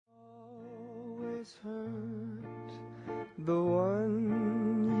The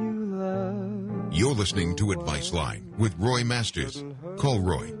one you love. You're listening to Advice Line with Roy Masters. Call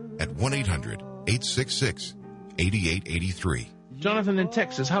Roy at 1-800-866-8883. Jonathan in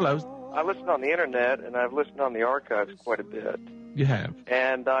Texas, hello. I listen on the internet, and I've listened on the archives quite a bit. You have?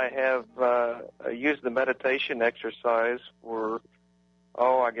 And I have used the meditation exercise for,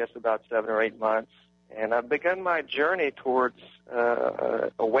 I guess about 7 or 8 months. And I've begun my journey towards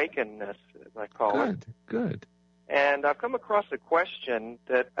awakenedness, as I call it. Good. And I've come across a question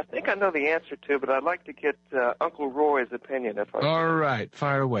that I think I know the answer to, but I'd like to get Uncle Roy's opinion. All right,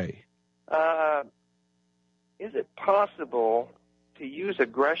 fire away. Is it possible to use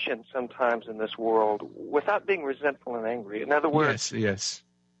aggression sometimes in this world without being resentful and angry? In other words, yes.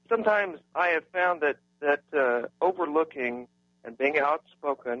 Sometimes I have found that overlooking and being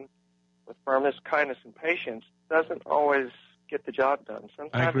outspoken with firmness, kindness, and patience doesn't always get the job done.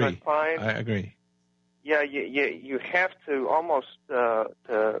 Sometimes I agree. Yeah, you have to almost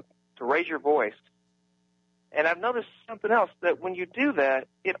to raise your voice. And I've noticed something else, that when you do that,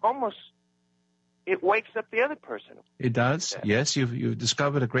 it wakes up the other person. It does. Yes, you've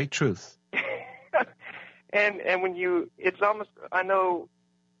discovered a great truth. and when it's almost, I know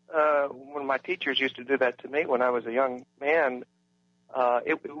when my teachers used to do that to me when I was a young man,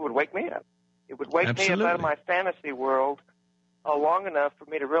 it would wake me up. It would wake me up out of my fantasy world long enough for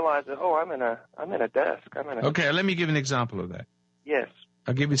me to realize that, I'm in a desk. Okay, let me give an example of that. Yes.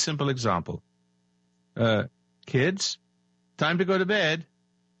 I'll give you a simple example. Kids, time to go to bed.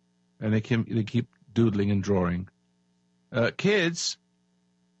 And they keep doodling and drawing. Kids,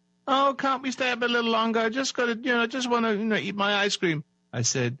 can't we stay up a little longer? I just want to, eat my ice cream. I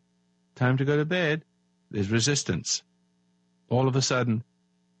said, time to go to bed. There's resistance. All of a sudden,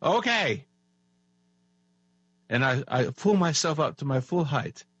 okay. And I pull myself up to my full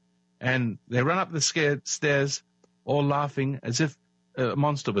height. And they run up the stairs, all laughing, as if a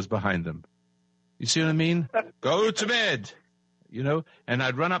monster was behind them. You see what I mean? Go to bed. And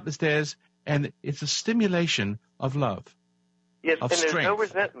I'd run up the stairs, and it's a stimulation of love, of strength. There's no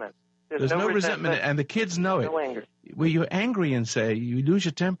resentment. There's no resentment, and the kids know it. No anger. Where you're angry and say, you lose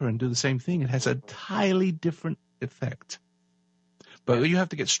your temper and do the same thing, it has a entirely different effect. But you have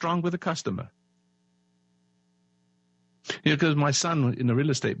to get strong with the customer. Because my son in the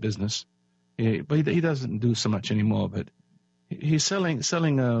real estate business, he doesn't do so much anymore, but he's selling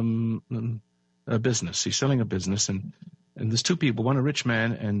a business. He's selling a business, and there's two people, one a rich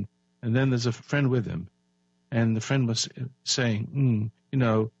man, and then there's a friend with him. And the friend was saying,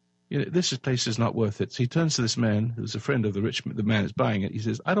 this place is not worth it. So he turns to this man, who's a friend of the man that's buying it. He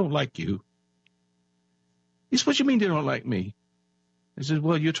says, I don't like you. He says, what do you mean you don't like me? He says,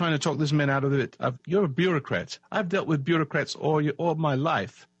 well, you're trying to talk this man out of it. You're a bureaucrat. I've dealt with bureaucrats all my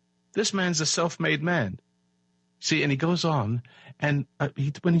life. This man's a self-made man. See, and he goes on, and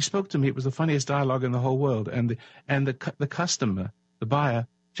when he spoke to me, it was the funniest dialogue in the whole world. And the customer, the buyer,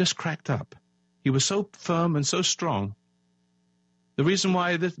 just cracked up. He was so firm and so strong. The reason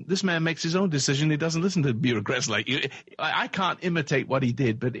why this man makes his own decision, he doesn't listen to bureaucrats like you. I can't imitate what he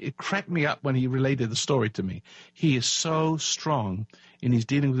did, but it cracked me up when he related the story to me. He is so strong in his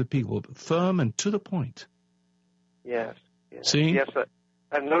dealing with the people, firm and to the point. Yes. See? Yes,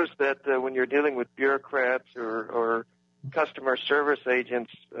 I've noticed that when you're dealing with bureaucrats or customer service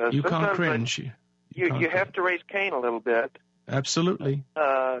agents, you can't cringe. You have to raise Cain a little bit. Absolutely.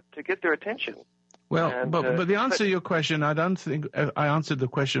 To get their attention. Well, but the answer to your question, I don't think I answered the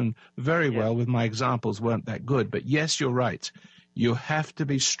question very well with my examples weren't that good. But yes, you're right. You have to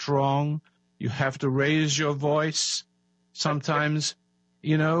be strong. You have to raise your voice sometimes,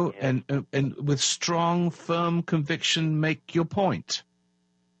 and with strong, firm conviction, make your point.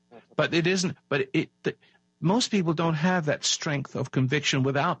 But it isn't. But most people don't have that strength of conviction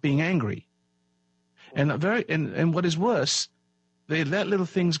without being angry. And what is worse, they let little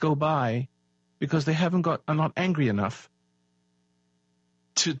things go by because they are not angry enough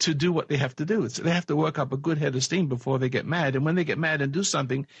to do what they have to do. They have to work up a good head of steam before they get mad. And when they get mad and do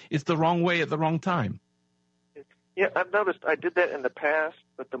something, it's the wrong way at the wrong time. Yeah, I've noticed I did that in the past,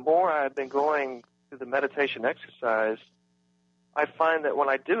 but the more I've been going through the meditation exercise, I find that when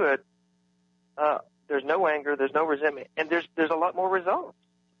I do it, there's no anger, there's no resentment, and there's a lot more results.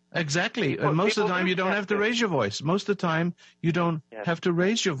 Exactly. And most of the time, you don't have to raise your voice. Most of the time, you don't have to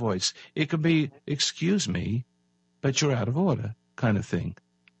raise your voice. It could be, excuse me, but you're out of order kind of thing.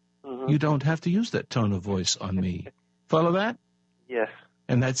 Mm-hmm. You don't have to use that tone of voice on me. Follow that? Yes.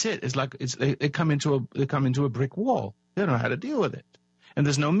 And that's it. It's like they come into a brick wall. They don't know how to deal with it. And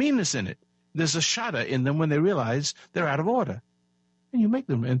there's no meanness in it. There's a shudder in them when they realize they're out of order. And you make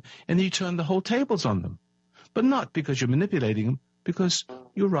them, and then you turn the whole tables on them. But not because you're manipulating them, because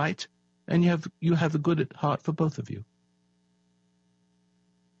you're right, and you have a good heart for both of you.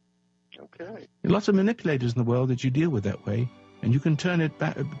 Okay. There are lots of manipulators in the world that you deal with that way, and you can turn it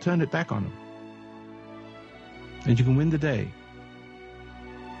back on them, and you can win the day,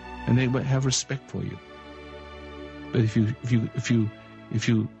 and they will have respect for you. But if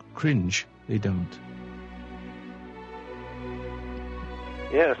you cringe, they don't.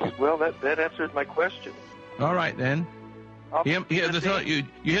 Yes. Well, that answers my question. All right then. You hear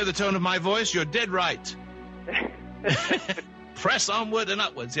the tone of my voice? You're dead right. Press onward and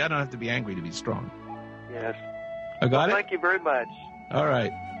upward. See, I don't have to be angry to be strong. Yes. I got it? Thank you very much. All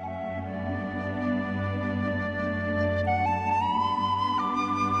right.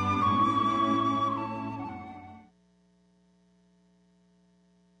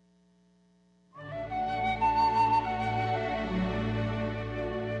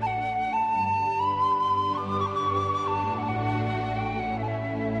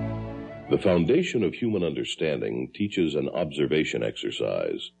 The foundation of human understanding teaches an observation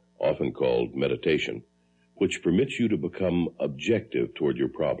exercise, often called meditation, which permits you to become objective toward your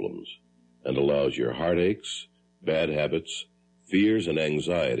problems and allows your heartaches, bad habits, fears, and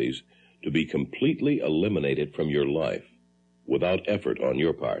anxieties to be completely eliminated from your life without effort on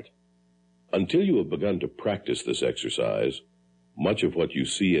your part. Until you have begun to practice this exercise, much of what you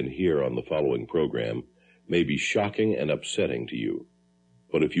see and hear on the following program may be shocking and upsetting to you.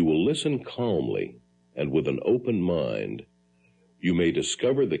 But if you will listen calmly and with an open mind, you may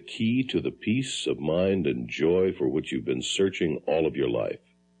discover the key to the peace of mind and joy for which you've been searching all of your life.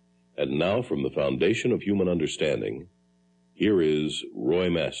 And now, from the foundation of human understanding, here is Roy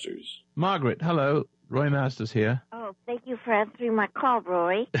Masters. Margaret, hello. Roy Masters here. Oh, thank you for answering my call,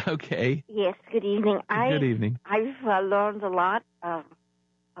 Roy. Okay. Yes, good evening. Good evening. I've learned a lot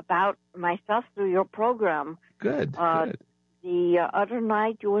about myself through your program. Good. The other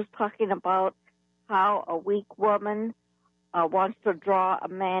night you was talking about how a weak woman wants to draw a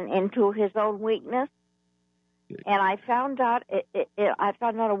man into his own weakness. And I found out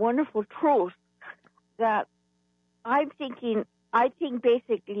a wonderful truth that I think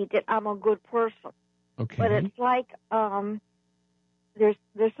basically that I'm a good person. Okay. But it's like there's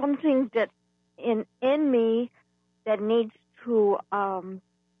something that's in me that needs to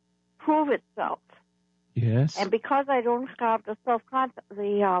prove itself. Yes. And because I don't have the self-confidence, what do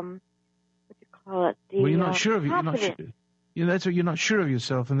you call it? Well, you're not sure of you. That's why you're not sure of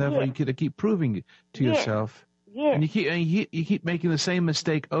yourself, and therefore you keep proving it to yourself. Yes. And you keep making the same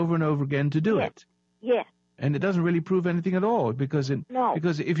mistake over and over again to do it. Yes. And it doesn't really prove anything at all because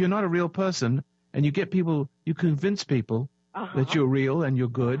if you're not a real person and you convince people that you're real and you're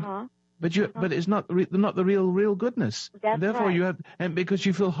good. But it's not the real goodness. That's and therefore right. you have, and because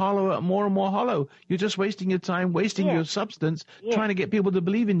you feel hollow, more and more hollow, you're just wasting your time, wasting your substance, trying to get people to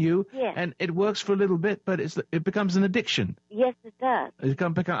believe in you. Yes. And it works for a little bit, but it becomes an addiction. Yes, it does.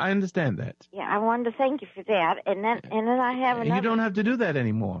 I understand that. Yeah, I wanted to thank you for that. And then I have another. You don't have to do that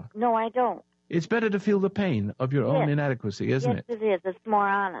anymore. No, I don't. It's better to feel the pain of your own inadequacy, isn't it? Yes, it is. It's more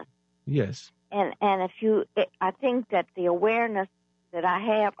honest. Yes. And I think that the awareness that I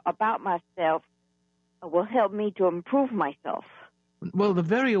have about myself will help me to improve myself. Well, the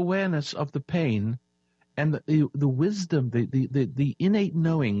very awareness of the pain and the wisdom, the innate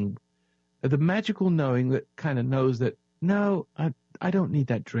knowing, the magical knowing that kind of knows that, no, I don't need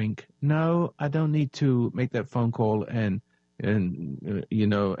that drink. No, I don't need to make that phone call and go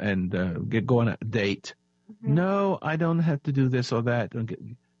on a date. Mm-hmm. No, I don't have to do this or that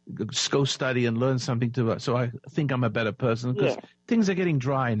and go study and learn something so I think I'm a better person because things are getting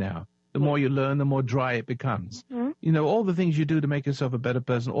dry now. The more you learn, the more dry it becomes. Mm-hmm. All the things you do to make yourself a better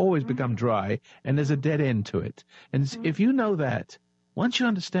person always become dry, and there's a dead end to it. And if you know that, once you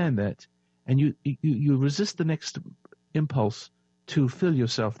understand that, and you resist the next impulse to fill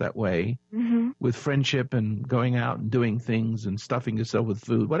yourself that way with friendship and going out and doing things and stuffing yourself with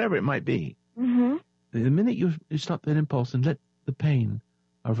food, whatever it might be, the minute you stop that impulse and let the pain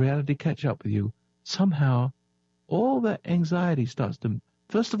of reality catch up with you, somehow all that anxiety starts to,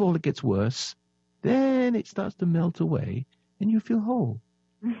 first of all, it gets worse, then it starts to melt away, and you feel whole.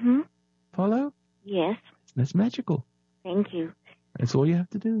 Mm-hmm. Follow? Yes. That's magical. Thank you. That's all you have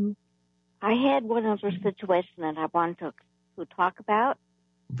to do. I had one other situation that I want to talk about.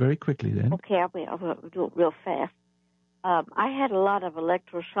 Very quickly, then. Okay, I'll do it real fast. I had a lot of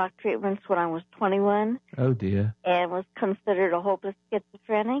electroshock treatments when I was 21. Oh, dear. And was considered a hopeless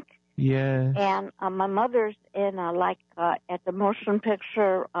schizophrenic. Yes. And my mother's in at the motion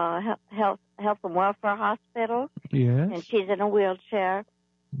picture health Health and Welfare Hospital. Yes. And she's in a wheelchair.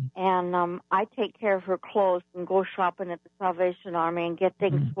 And I take care of her clothes and go shopping at the Salvation Army and get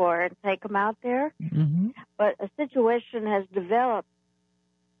things for her and take them out there. But a situation has developed.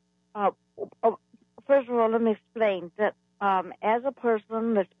 First of all, let me explain that as a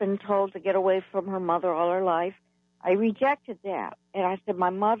person that's been told to get away from her mother all her life, I rejected that. And I said,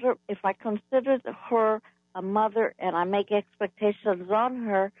 my mother, if I considered her a mother and I make expectations on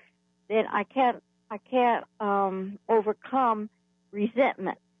her, then I can't overcome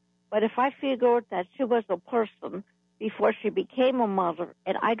resentment. But if I figured that she was a person before she became a mother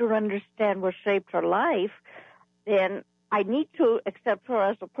and I don't understand what shaped her life, then I need to accept her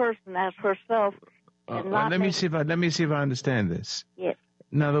as a person, as herself. And let me see if I understand this. Yes.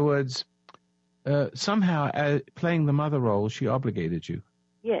 In other words, somehow playing the mother role, she obligated you.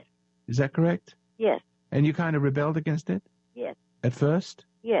 Yes. Is that correct? Yes. And you kind of rebelled against it? Yes. At first?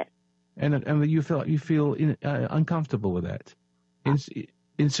 Yes. And you feel uncomfortable with that,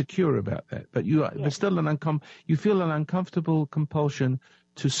 insecure about that. But but still you feel an uncomfortable compulsion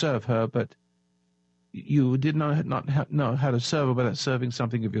to serve her, but you did not know how to serve her without serving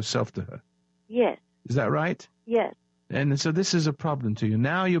something of yourself to her. Yes. Is that right? Yes. And so this is a problem to you.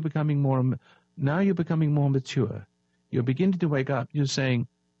 Now you're becoming more mature. You're beginning to wake up. You're saying,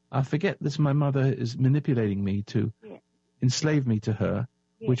 I forget this. My mother is manipulating me to enslave me to her,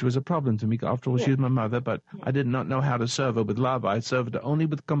 which was a problem to me. After all, she was my mother, but I did not know how to serve her with love. I served her only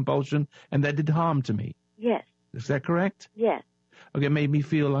with compulsion, and that did harm to me. Yes. Is that correct? Yes. Okay, it made me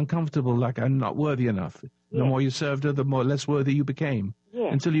feel uncomfortable, like I'm not worthy enough. The more you served her, the more less worthy you became.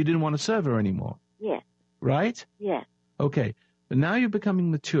 Yes. Until you didn't want to serve her anymore. Yes. Right? Yes. Okay, but now you're becoming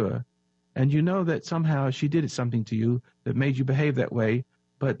mature, and you know that somehow she did something to you that made you behave that way,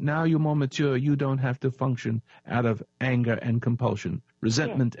 but now you're more mature, you don't have to function out of anger and compulsion,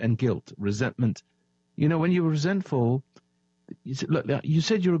 resentment and guilt, resentment. You know, when you're resentful, you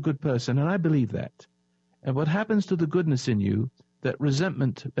said you're a good person, and I believe that. And what happens to the goodness in you, that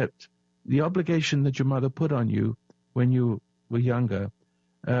resentment, that the obligation that your mother put on you when you were younger,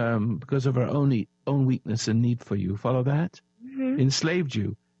 because of her own weakness and need for you, follow that? Enslaved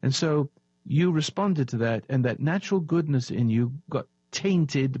you. And so you responded to that, and that natural goodness in you got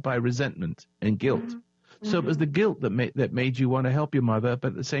tainted by resentment and guilt. So it was the guilt that made you want to help your mother, but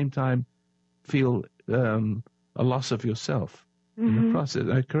at the same time feel a loss of yourself in the process. Is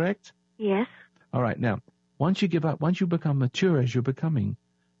that correct? Yes. All right. Now, once you give up, once you become mature as you're becoming,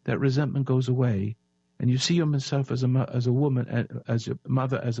 that resentment goes away, and you see yourself as a woman, as a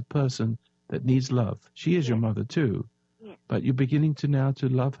mother, as a person that needs love. She is your mother too, but you're beginning to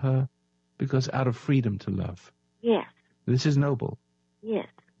love her because out of freedom to love. Yes. This is noble. Yes.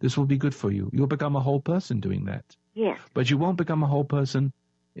 This will be good for you. You'll become a whole person doing that. Yes. But you won't become a whole person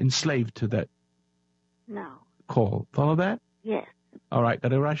enslaved to that call. Follow that? Yes. All right, got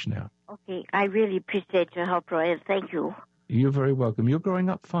to rush now. Okay, I really appreciate your help, Roy, and thank you. You're very welcome. You're growing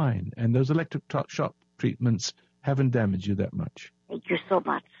up fine, and those electric shock treatments haven't damaged you that much. Thank you so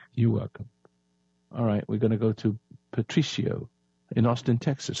much. You're welcome. All right, we're going to go to Patricio in Austin,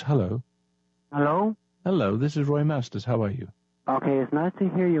 Texas. Hello. Hello? Hello, this is Roy Masters. How are you? Okay, it's nice to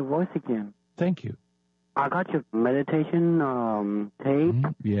hear your voice again. Thank you. I got your meditation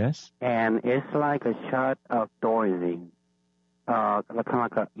tape. Yes. And it's like a shot of Thorazine. Kind of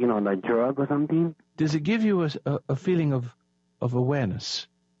like a, like drug or something. Does it give you a feeling of awareness?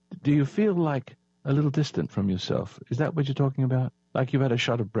 Do you feel like a little distant from yourself? Is that what you're talking about? Like you've had a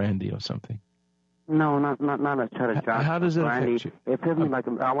shot of brandy or something? No, not a shot of brandy. How does it affect you? It feels like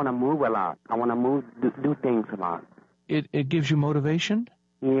I want to move a lot. I want to move, do things a lot. It gives you motivation?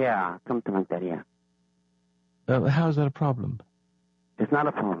 Yeah, something like that, yeah. How is that a problem? It's not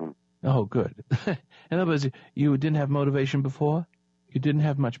a problem. Oh, good. In other words, you didn't have motivation before? You didn't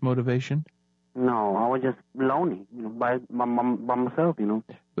have much motivation? No, I was just lonely, by myself, Well,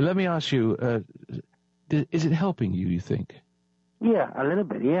 let me ask you, is it helping you think? Yeah, a little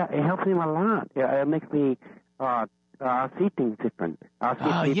bit. Yeah, it helps me a lot. Yeah, it makes me see things different. I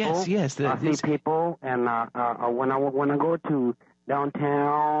see people. Yes. I see people, and when I go to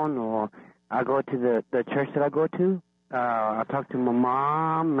downtown or I go to the church that I go to, I talk to my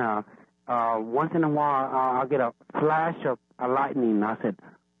mom. Once in a while, I'll get a flash of a lightning. I said,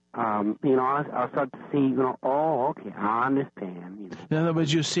 I'll start to see, oh, okay, I understand. In other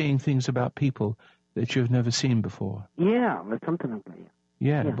words, you're seeing things about people that you've never seen before. Yeah, it's something like that.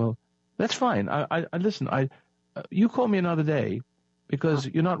 Yeah, well, that's fine. I listen. You call me another day because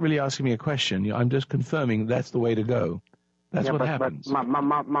you're not really asking me a question. I'm just confirming that's the way to go. That's what happens. But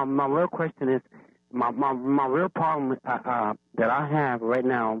my real question is, my real problem that I have right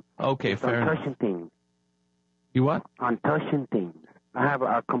now Okay, is fair on enough. touching things. You what? On touching things. I have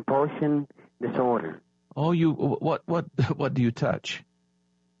a compulsion disorder. Oh, what do you touch?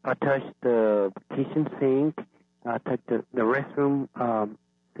 I touch the kitchen sink. I touch the restroom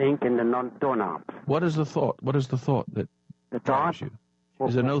sink and the doorknobs. What is the thought? What is the thought that The thought? drives you?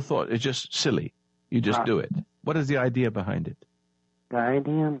 Is there no thought? It's just silly. You just do it. What is the idea behind it? The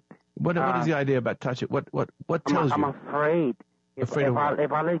idea? What is the idea about touch it? What tells I'm you? afraid. If Afraid of what?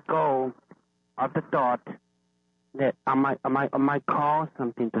 if I let go of the thought that I might cause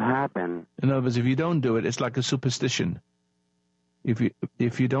something to happen. In other words, if you don't do it, it's like a superstition. If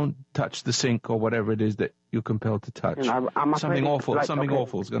you don't touch the sink or whatever it is that you're compelled to touch, I'm something afraid awful, like, something okay,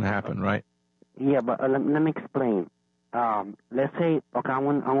 awful is going to happen, right? Yeah, but let me explain. Let's say, okay, I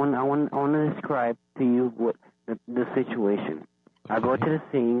want to describe to you what the situation. Okay. I go to the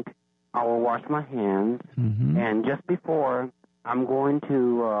sink. I will wash my hands, and just before I'm going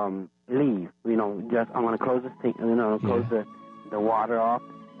to leave, I'm going to close the sink, close the water off,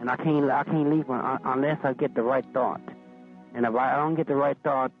 and I can't leave unless I get the right thought. And if I don't get the right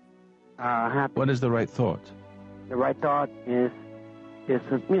thought, What is the right thought? The right thought is a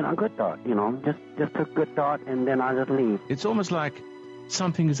good thought. Just a good thought, and then I just leave. It's almost like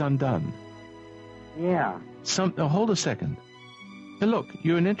something is undone. Yeah. Hold a second. Hey, look,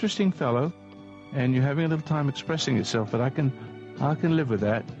 you're an interesting fellow, and you're having a little time expressing yourself, but I can live with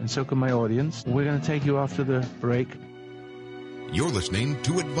that, and so can my audience. We're going to take you after the break. You're listening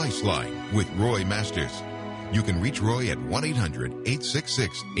to Advice Line with Roy Masters. You can reach Roy at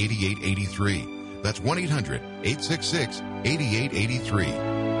 1-800-866-8883. That's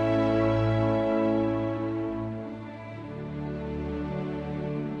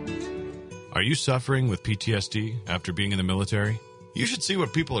 1-800-866-8883. Are you suffering with PTSD after being in the military? You should see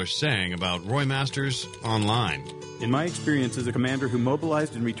what people are saying about Roy Masters online. In my experience as a commander who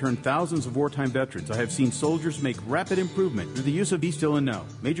mobilized and returned thousands of wartime veterans, I have seen soldiers make rapid improvement through the use of Be Still and Know.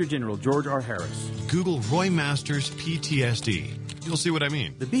 Major General George R. Harris. Google Roy Masters PTSD. You'll see what I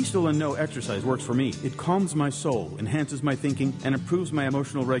mean. The Be Still and Know exercise works for me. It calms my soul, enhances my thinking, and improves my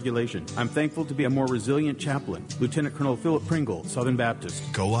emotional regulation. I'm thankful to be a more resilient chaplain. Lieutenant Colonel Philip Pringle, Southern Baptist.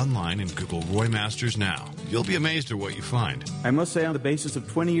 Go online and Google Roy Masters now. You'll be amazed at what you find. I must say on the basis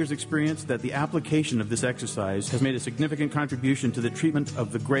of 20 years' experience that the application of this exercise has made a significant contribution to the treatment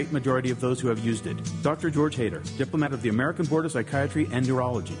of the great majority of those who have used it. Dr. George Hader, diplomat of the American Board of Psychiatry and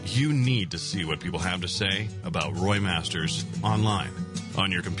Neurology. You need to see what people have to say about Roy Masters online,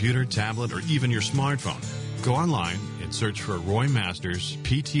 on your computer, tablet, or even your smartphone. Go online and search for Roy Masters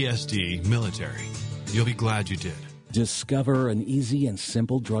PTSD Military. You'll be glad you did. Discover an easy and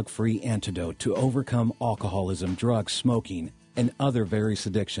simple drug-free antidote to overcome alcoholism, drugs, smoking, and other various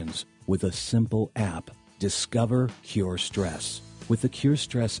addictions with a simple app. Discover Cure Stress. With the Cure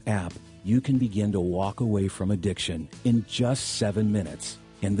Stress app, you can begin to walk away from addiction in just 7 minutes.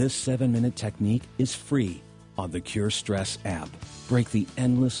 And this 7-minute technique is free on the Cure Stress app. Break the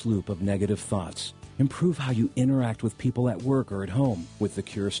endless loop of negative thoughts. Improve how you interact with people at work or at home with the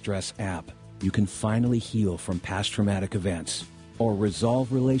Cure Stress app. You can finally heal from past traumatic events or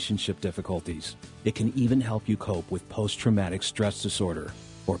resolve relationship difficulties. It can even help you cope with post-traumatic stress disorder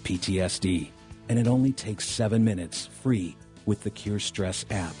or PTSD. And it only takes 7 minutes free with the Cure Stress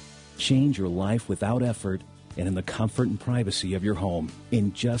app. Change your life without effort and in the comfort and privacy of your home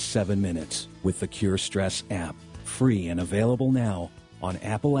in just 7 minutes with the Cure Stress app. Free and available now on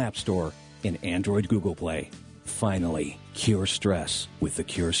Apple App Store and Android Google Play. Finally, cure stress with the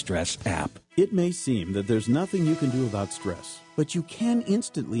Cure Stress app. It may seem that there's nothing you can do about stress, but you can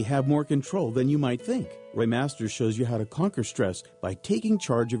instantly have more control than you might think. Roy Masters shows you how to conquer stress by taking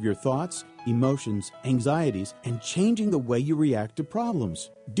charge of your thoughts, emotions, anxieties, and changing the way you react to problems.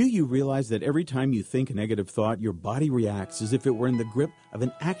 Do you realize that every time you think a negative thought, your body reacts as if it were in the grip of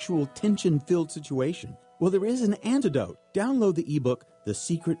an actual tension-filled situation? Well, there is an antidote. Download the ebook, The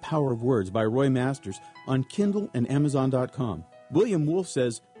Secret Power of Words by Roy Masters on Kindle and Amazon.com. William Wolfe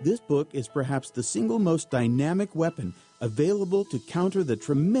says this book is perhaps the single most dynamic weapon available to counter the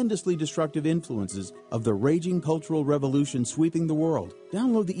tremendously destructive influences of the raging cultural revolution sweeping the world.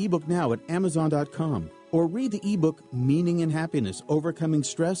 Download the ebook now at Amazon.com. Or read the ebook Meaning and Happiness, Overcoming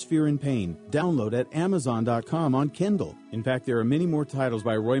Stress, Fear, and Pain. Download at Amazon.com on Kindle. In fact, there are many more titles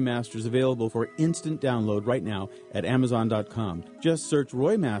by Roy Masters available for instant download right now at Amazon.com. Just search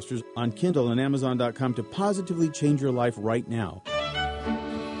Roy Masters on Kindle and Amazon.com to positively change your life right now.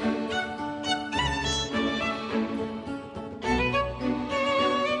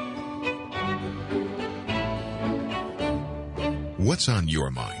 What's on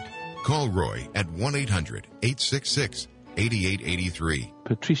your mind? Call Roy at 1-800-866-8883.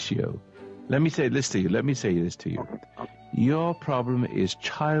 Patricio, let me say this to you. Your problem is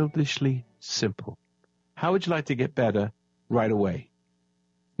childishly simple. How would you like to get better right away?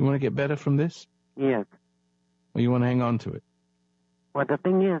 You want to get better from this? Yes. Or you want to hang on to it? Well, the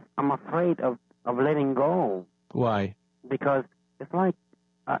thing is, I'm afraid of letting go. Why? Because it's like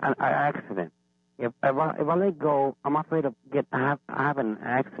an accident. If I let go, I'm afraid of having an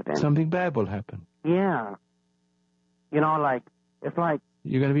accident. Something bad will happen. Yeah. You know, like, it's like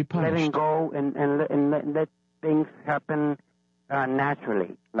you're going to be punished. Letting go and let things happen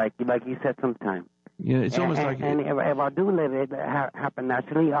naturally, like you said sometimes. Yeah, it's almost like... And if I do let it happen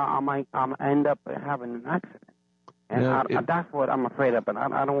naturally, I might end up having an accident. And that's what I'm afraid of, but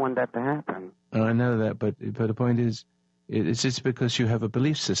I don't want that to happen. I know that, but the point is, it's just because you have a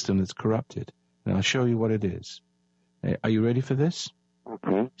belief system that's corrupted. And I'll show you what it is. Are you ready for this?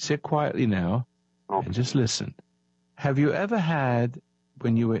 Okay. Sit quietly now and just listen. Have you ever had,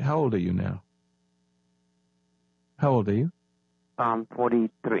 when you were... How old are you now? How old are you?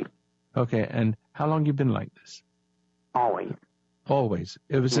 43. Okay, and how long you been like this? Always. Always?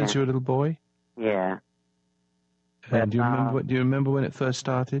 Ever since you were a little boy? Yeah. And do you remember when it first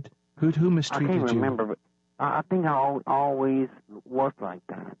started? Who mistreated you? I can't remember, but I think I always was like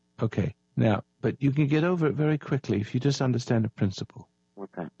that. Okay. Now, but you can get over it very quickly if you just understand the principle.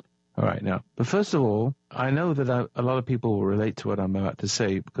 Okay. All right. Now, but first of all, I know that a lot of people will relate to what I'm about to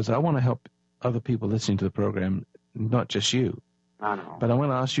say because I want to help other people listening to the program, not just you. I know. But I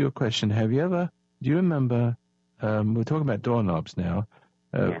want to ask you a question. Do you remember, we're talking about doorknobs now.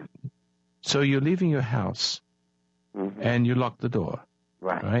 So you're leaving your house and you lock the door.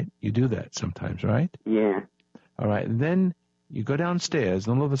 Right? You do that sometimes, right? Yeah. All right. And then you go downstairs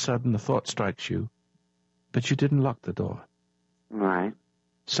and all of a sudden the thought strikes you, but you didn't lock the door. Right.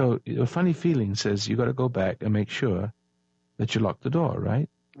 So a funny feeling says you got to go back and make sure that you lock the door, right?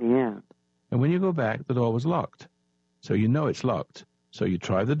 Yeah. And when you go back, the door was locked. So you know it's locked. So you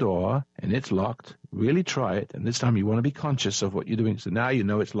try the door and it's locked. Really try it. And this time you want to be conscious of what you're doing. So now you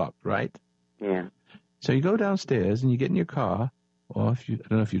know it's locked, right? Yeah. So you go downstairs and you get in your car, or I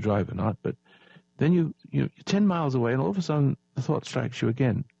don't know if you drive or not, but then you're 10 miles away and all of a sudden the thought strikes you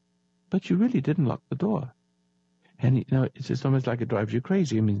again. But you really didn't lock the door. And, it's just almost like it drives you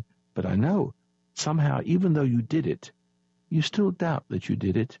crazy. I mean, but I know somehow, even though you did it, you still doubt that you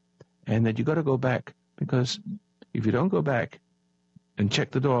did it and that you got to go back, because if you don't go back and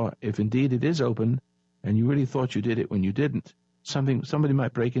check the door, if indeed it is open and you really thought you did it when you didn't, somebody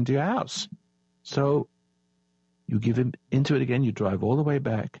might break into your house. So you give into it again, you drive all the way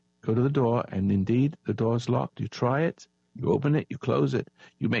back, go to the door, and indeed the door is locked. You try it, you open it, you close it,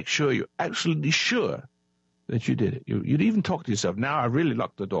 you make sure you're absolutely sure that you did it. You'd even talk to yourself, now I really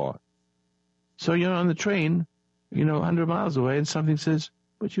locked the door. So you're on the train, 100 miles away, and something says,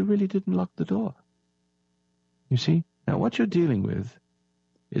 but you really didn't lock the door. You see? Now what you're dealing with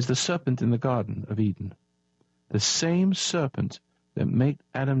is the serpent in the Garden of Eden. The same serpent that made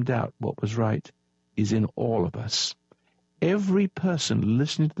Adam doubt what was right is in all of us. Every person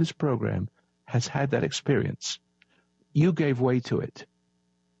listening to this program has had that experience. You gave way to it.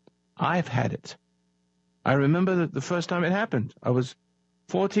 I've had it. I remember that the first time it happened. I was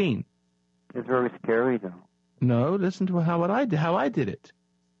 14. It's very scary, though. No, listen to how I did it.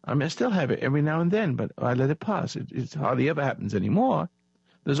 I mean, I still have it every now and then, but I let it pass. It hardly ever happens anymore.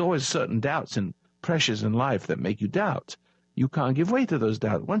 There's always certain doubts and pressures in life that make you doubt. You can't give way to those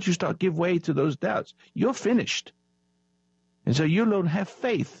doubts. Once you start give way to those doubts, you're finished. And so you don't have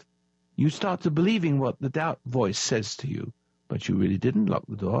faith. You start to believing what the doubt voice says to you. But you really didn't lock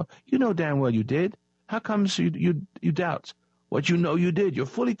the door. You know damn well you did. How comes you doubt what you know you did? You're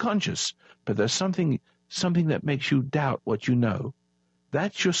fully conscious. But there's something that makes you doubt what you know.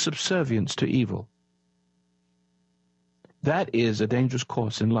 That's your subservience to evil. That is a dangerous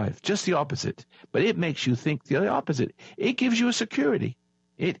course in life. Just the opposite. But it makes you think the opposite. It gives you a security.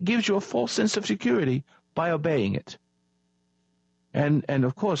 It gives you a false sense of security by obeying it. And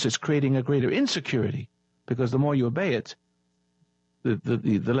of course, it's creating a greater insecurity, because the more you obey it,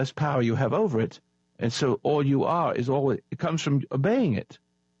 the less power you have over it. And so all you are is it comes from obeying it,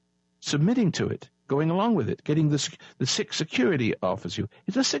 submitting to it, going along with it, getting the sick security it offers you.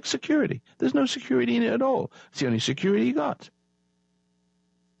 It's a sick security. There's no security in it at all. It's the only security you got.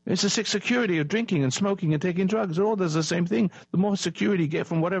 It's the sick security of drinking and smoking and taking drugs. It all does the same thing. The more security you get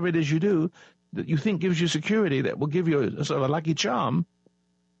from whatever it is you do that you think gives you security, that will give you a sort of a lucky charm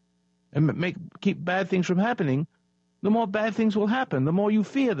and keep bad things from happening, the more bad things will happen. The more you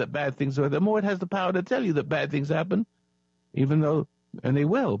fear that bad things are, the more it has the power to tell you that bad things happen, even though And they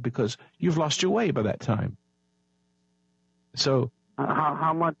will, because you've lost your way by that time. So...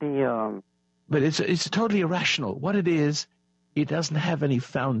 How about the... But it's totally irrational. What it is, it doesn't have any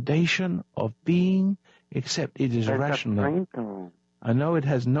foundation of being, except it is irrational. I know it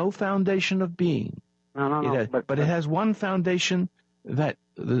has no foundation of being. No. But it has one foundation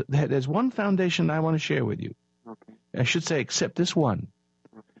there's one foundation I want to share with you. Okay. I should say, except this one,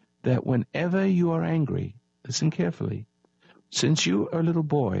 that whenever you are angry, listen carefully, since you are a little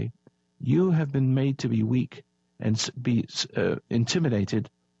boy, you have been made to be weak and be intimidated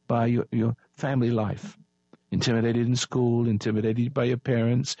by your family life. Intimidated in school, intimidated by your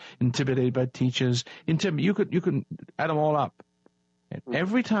parents, intimidated by teachers. You could add them all up. And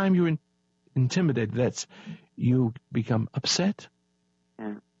every time you're intimidated, you become upset.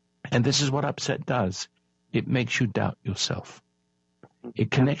 Yeah. And this is what upset does. It makes you doubt yourself.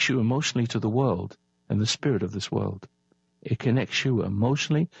 It connects you emotionally to the world and the spirit of this world. It connects you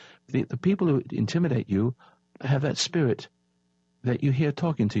emotionally. The people who intimidate you have that spirit that you hear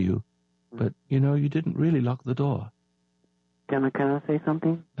talking to you, but you didn't really lock the door. Can I say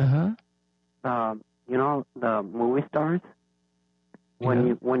something? Uh-huh. The movie stars. When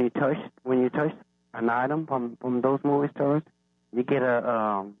you touch an item from those movie stores, you get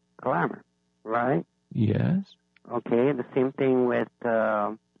a glamour, right? Yes. Okay, the same thing with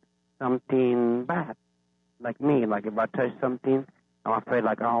something bad, like me. Like if I touch something, I'm afraid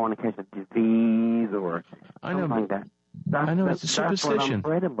I want to catch a disease or something like that. I know it's a superstition. That's what I'm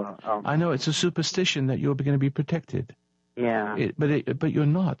afraid about. I know it's a superstition that you're going to be protected. Yeah. But you're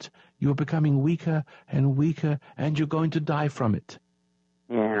not. You're becoming weaker and weaker, and you're going to die from it.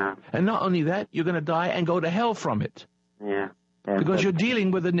 Yeah. And not only that, you're going to die and go to hell from it. Yeah. Because you're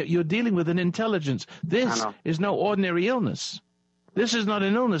dealing with an intelligence. This is no ordinary illness. This is not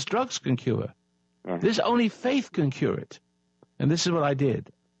an illness drugs can cure. Yeah. This only faith can cure it. And this is what I did.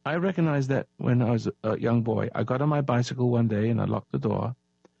 I recognized that when I was a young boy. I got on my bicycle one day and I locked the door,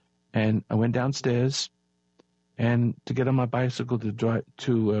 and I went downstairs and to get on my bicycle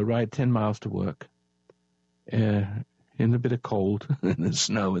to ride 10 miles to work in a bit of cold in the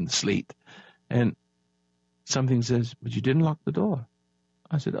snow and the sleet. And something says, "But you didn't lock the door."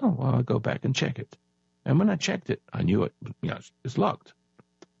 I said, "Oh, well, I'll go back and check it." And when I checked it, I knew it's locked.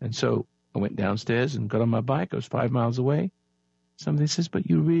 And so I went downstairs and got on my bike. I was 5 miles away. Somebody says, "But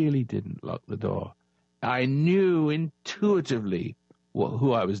you really didn't lock the door." I knew intuitively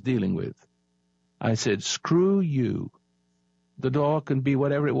who I was dealing with. I said, "Screw you. The door can be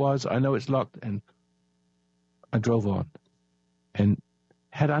whatever it was. I know it's locked." And I drove on. And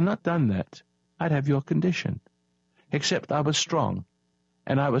had I not done that, I'd have your condition. Except I was strong.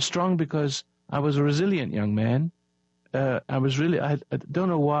 And I was strong because I was a resilient young man. I don't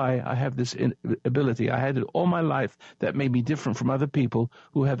know why I have this ability. I had it all my life that made me different from other people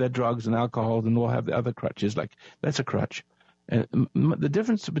who have their drugs and alcohol and all have the other crutches. Like, that's a crutch. And the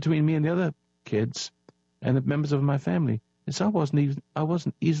difference between me and the other kids and the members of my family is I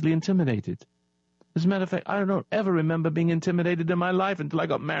wasn't easily intimidated. As a matter of fact, I don't ever remember being intimidated in my life until I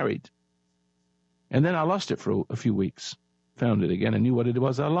got married. And then I lost it for a few weeks. Found it again. I knew what it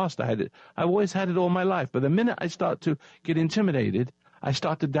was I lost. I had it. I always had it all my life. But the minute I start to get intimidated, I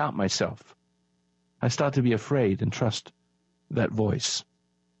start to doubt myself. I start to be afraid and trust that voice.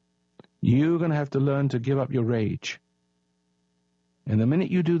 You're going to have to learn to give up your rage. And the minute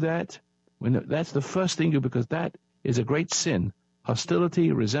you do that, that's the first thing you do, because that is a great sin.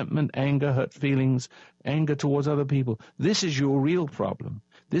 Hostility, resentment, anger, hurt feelings, anger towards other people. This is your real problem.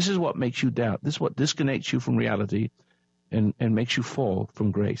 This is what makes you doubt. This is what disconnects you from reality and makes you fall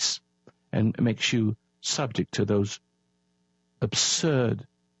from grace and makes you subject to those absurd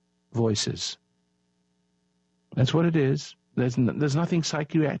voices. That's what it is. There's nothing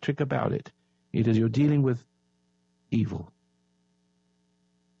psychiatric about it. It is you're dealing with evil.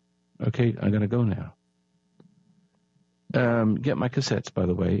 Okay, I'm going to go now. Get my cassettes, by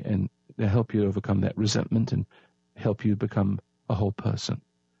the way, and they help you overcome that resentment and help you become a whole person.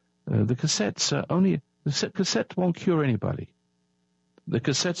 The cassettes the cassette won't cure anybody. The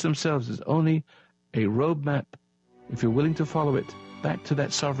cassettes themselves is only a roadmap, if you're willing to follow it, back to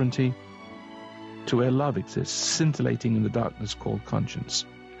that sovereignty, to where love exists, scintillating in the darkness called conscience.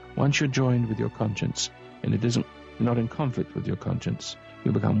 Once you're joined with your conscience, and you're not in conflict with your conscience,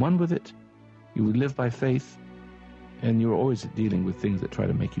 you become one with it, you will live by faith, and you're always dealing with things that try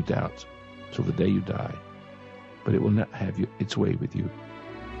to make you doubt till the day you die. But it will not have its way with you.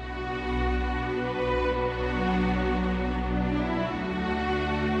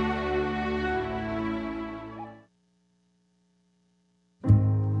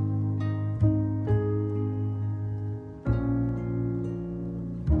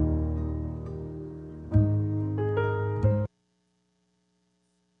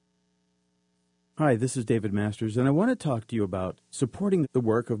 Hi, this is David Masters, and I want to talk to you about supporting the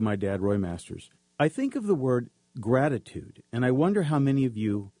work of my dad, Roy Masters. I think of the word gratitude, and I wonder how many of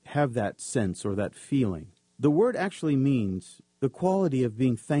you have that sense or that feeling. The word actually means the quality of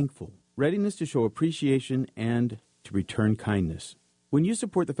being thankful, readiness to show appreciation, and to return kindness. When you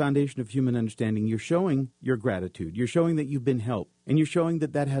support the Foundation of Human Understanding, you're showing your gratitude. You're showing that you've been helped, and you're showing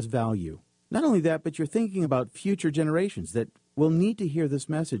that that has value. Not only that, but you're thinking about future generations that will need to hear this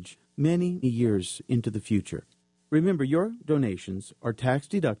message many years into the future. Remember, your donations are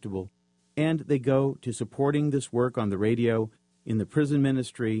tax-deductible, and they go to supporting this work on the radio, in the prison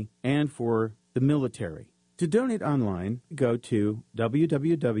ministry, and for the military. To donate online, go to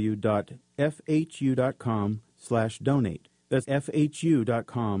www.fhu.com/donate. That's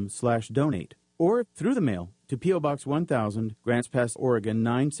fhu.com/donate. Or through the mail to P.O. Box 1000, Grants Pass, Oregon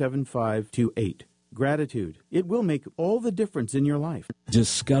 97528. Gratitude. It will make all the difference in your life.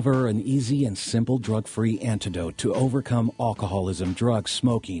 Discover an easy and simple drug-free antidote to overcome alcoholism, drugs,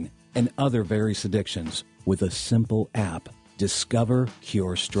 smoking, and other various addictions with a simple app. Discover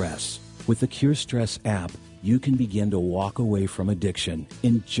Cure Stress. With the Cure Stress app, you can begin to walk away from addiction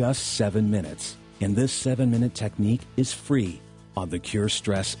in just 7 minutes. And this 7-minute technique is free on the Cure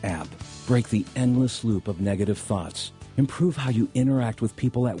Stress app. Break the endless loop of negative thoughts. Improve how you interact with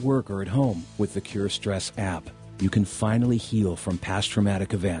people at work or at home with the Cure Stress app. You can finally heal from past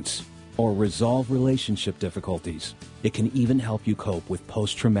traumatic events or resolve relationship difficulties. It can even help you cope with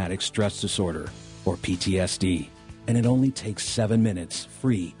post-traumatic stress disorder or PTSD. And it only takes 7 minutes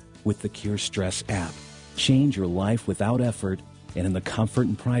free with the Cure Stress app. Change your life without effort and in the comfort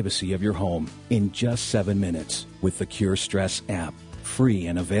and privacy of your home in just 7 minutes with the Cure Stress app. Free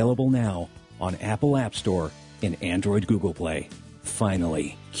and available now on Apple App Store and Android Google Play.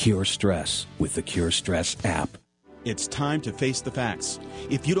 Finally, cure stress with the Cure Stress app. It's time to face the facts.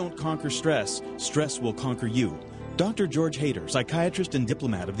 If you don't conquer stress, stress will conquer you. Dr. George Hader, psychiatrist and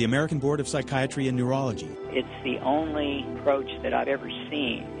diplomat of the American Board of Psychiatry and Neurology. It's the only approach that I've ever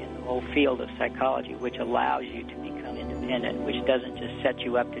seen in the whole field of psychology which allows you to become independent, which doesn't just set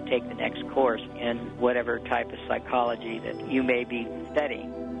you up to take the next course in whatever type of psychology that you may be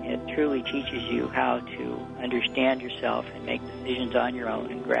studying. It truly teaches you how to understand yourself and make decisions on your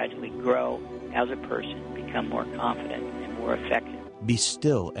own and gradually grow as a person, become more confident and more effective. Be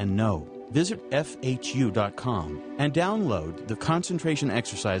still and know. Visit FHU.com and download the concentration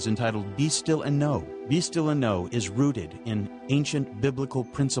exercise entitled Be Still and Know. Be Still and Know is rooted in ancient biblical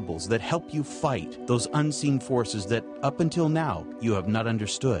principles that help you fight those unseen forces that up until now you have not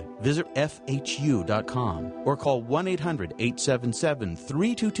understood. Visit FHU.com or call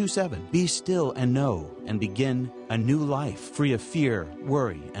 1-800-877-3227. Be still and know and begin a new life free of fear,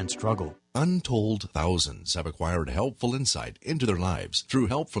 worry, and struggle. Untold thousands have acquired helpful insight into their lives through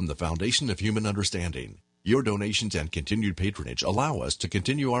help from the Foundation of Human Understanding. Your donations and continued patronage allow us to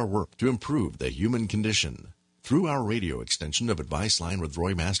continue our work to improve the human condition. Through our radio extension of Advice Line with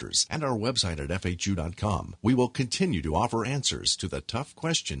Roy Masters and our website at FHU.com, we will continue to offer answers to the tough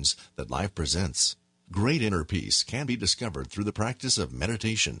questions that life presents. Great inner peace can be discovered through the practice of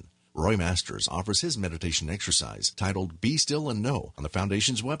meditation. Roy Masters offers his meditation exercise titled Be Still and Know on the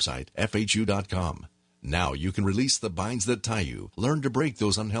Foundation's website, FHU.com. Now you can release the binds that tie you, learn to break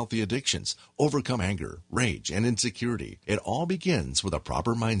those unhealthy addictions, overcome anger, rage, and insecurity. It all begins with a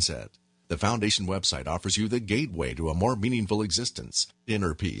proper mindset. The Foundation website offers you the gateway to a more meaningful existence.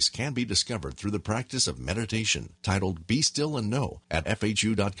 Inner peace can be discovered through the practice of meditation, titled Be Still and Know at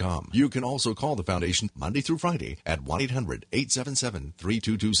FHU.com. You can also call the Foundation Monday through Friday at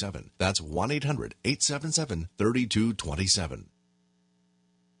 1-800-877-3227. That's 1-800-877-3227.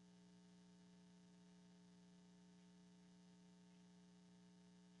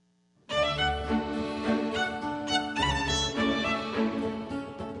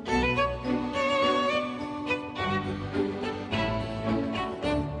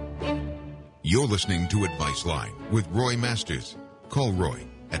 You're listening to Advice Line with Roy Masters. Call Roy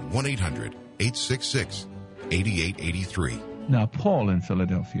at 1-800-866-8883. Now, Paul in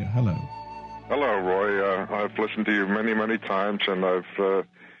Philadelphia. Hello. Hello, Roy. I've listened to you many, many times, and I've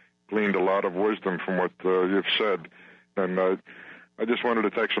gleaned a lot of wisdom from what you've said. And I just wanted to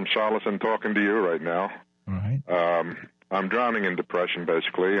take some solace in talking to you right now. All right. I'm drowning in depression,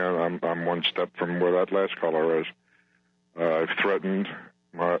 basically, and I'm one step from where that last caller is. I've threatened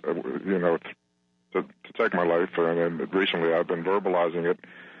to take my life, and recently I've been verbalizing it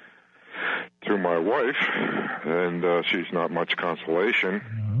to my wife, and she's not much consolation.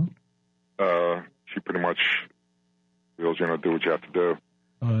 No. She pretty much feels, do what you have to do.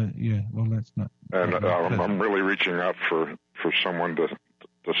 Yeah, well, that's not... And I'm really reaching out for someone to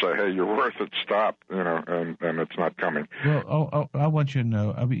to say, hey, you're worth it, stop, and it's not coming. Well, I want you to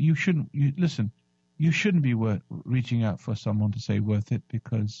know, I mean, you shouldn't be reaching out for someone to say worth it,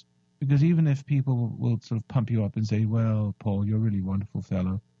 because even if people will sort of pump you up and say, well, Paul, you're a really wonderful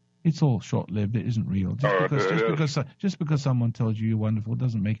fellow, it's all short-lived. It isn't real. Just because someone tells you you're wonderful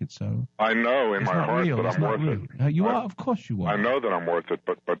doesn't make it so. I know in my heart that I'm worth it. You are, of course you are. I know that I'm worth it,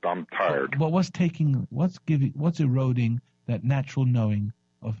 but I'm tired. But what's eroding that natural knowing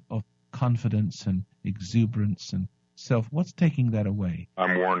of confidence and exuberance and self? What's taking that away?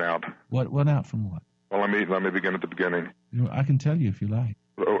 I'm worn out. Worn out from what? Well, let me begin at the beginning. I can tell you if you like.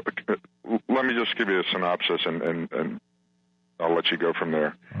 Let me just give you a synopsis, and I'll let you go from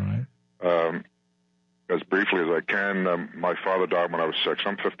there. All right. As briefly as I can, my father died when I was 6.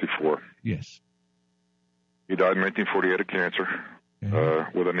 I'm 54. Yes. He died in 1948 of cancer. Okay.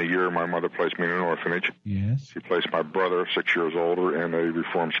 Within a year, my mother placed me in an orphanage. Yes. She placed my brother, 6 years older, in a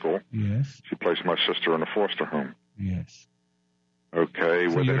reform school. Yes. She placed my sister in a foster home. Yes. Okay.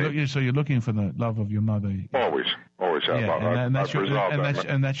 So you're looking for the love of your mother. Always have. Yeah,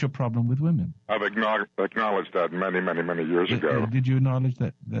 and that's your problem with women. I've acknowledged that many years ago. Did you acknowledge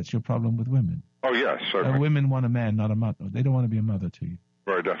that that's your problem with women? Oh, yes, certainly. Women want a man, not a mother. They don't want to be a mother to you.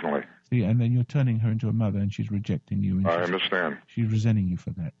 Very definitely. See, and then you're turning her into a mother, and she's rejecting you. And I understand. She's resenting you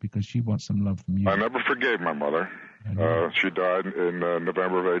for that because she wants some love from you. I never forgave my mother. She died in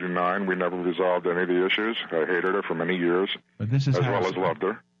November of '89. We never resolved any of the issues. I hated her for many years, as well as loved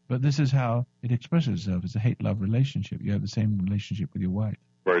her. But this is how it expresses itself. It's a hate-love relationship. You have the same relationship with your wife.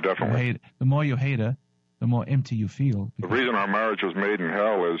 Very definitely. The more you hate her, the more empty you feel. The reason our marriage was made in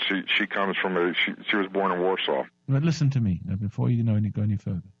hell is she comes from she was born in Warsaw. But listen to me before you go any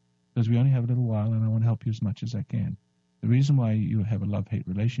further, because we only have a little while, and I want to help you as much as I can. The reason why you have a love-hate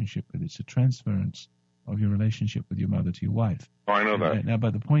relationship, but it's a transference of your relationship with your mother to your wife. Oh, I know that. Now,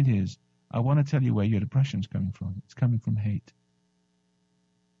 but the point is, I want to tell you where your depression's coming from. It's coming from hate.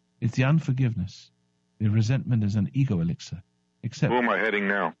 It's the unforgiveness. The resentment is an ego elixir. Except who am I heading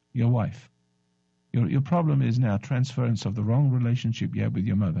now? Your wife. Your problem is now transference of the wrong relationship you had with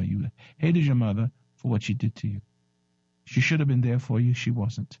your mother. You hated your mother for what she did to you. She should have been there for you. She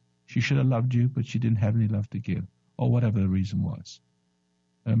wasn't. She should have loved you, but she didn't have any love to give, or whatever the reason was.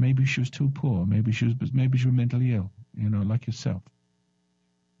 Maybe she was too poor. Maybe she was mentally ill, like yourself.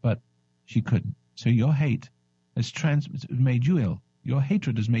 But she couldn't. So your hate has made you ill. Your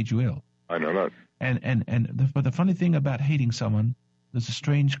hatred has made you ill. I know that. But the funny thing about hating someone, there's a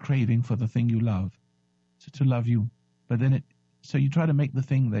strange craving for the thing you love, to love you. But then so you try to make the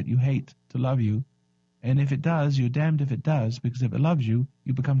thing that you hate to love you, and if it does, you're damned if it does, because if it loves you,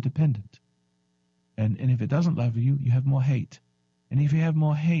 you become dependent. And if it doesn't love you, you have more hate. And if you have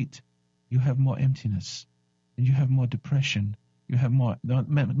more hate, you have more emptiness, and you have more depression. You have more.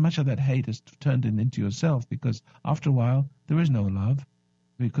 Much of that hate is turned into yourself, because after a while there is no love,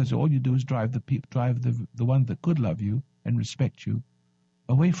 because all you do is drive the one that could love you and respect you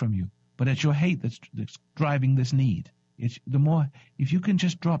away from you. But it's your hate that's driving this need. It's the more, if you can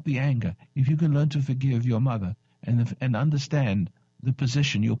just drop the anger, if you can learn to forgive your mother and understand the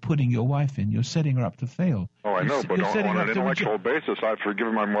position you're putting your wife in, you're setting her up to fail. Oh, I know, but on an intellectual basis, I've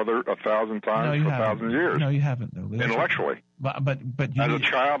forgiven my mother 1,000 times for 1,000 years. No, you haven't, though. Intellectually. But as a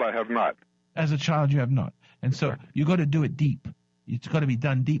child, I have not. As a child, you have not. And so you got to do it deep. It's got to be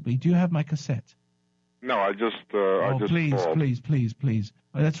done deeply. Do you have my cassette? No, I just please.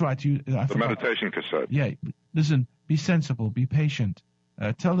 Oh, that's right. The meditation cassette. Yeah. Listen, be sensible, be patient.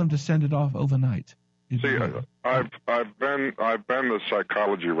 Tell them to send it off overnight. See, I've been the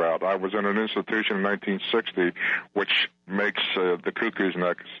psychology route. I was in an institution in 1960, which makes the cuckoo's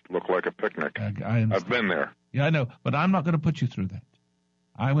nest look like a picnic. I've been there. Yeah, I know, but I'm not going to put you through that.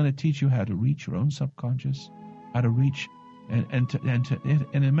 I'm going to teach you how to reach your own subconscious, how to reach, and to,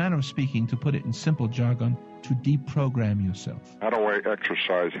 in a manner of speaking, to put it in simple jargon, to deprogram yourself. How do I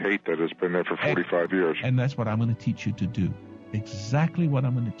exercise hate that has been there for 45 years? And that's what I'm going to teach you to do. Exactly what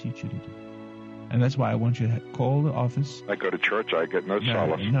I'm going to teach you to do. And that's why I want you to call the office. I go to church. I get no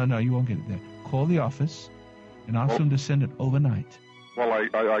solace. No, you won't get it there. Call the office and ask them to send it overnight. Well,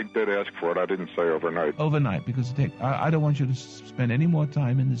 I did ask for it. I didn't say overnight. Overnight, because I don't want you to spend any more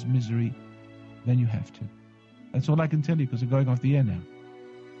time in this misery than you have to. That's all I can tell you, because we're going off the air now.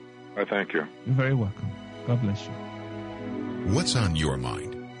 I thank you. You're very welcome. God bless you. What's on your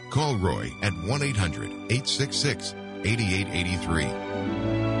mind? Call Roy at 1-800-866-8883.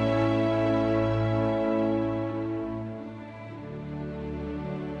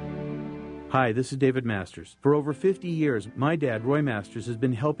 Hi, this is David Masters. For over 50 years, my dad, Roy Masters, has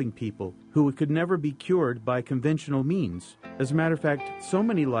been helping people who could never be cured by conventional means. As a matter of fact, so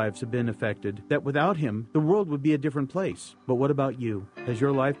many lives have been affected that without him, the world would be a different place. But what about you? Has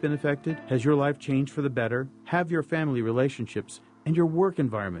your life been affected? Has your life changed for the better? Have your family relationships and your work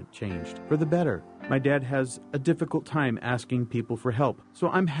environment changed for the better? My dad has a difficult time asking people for help, so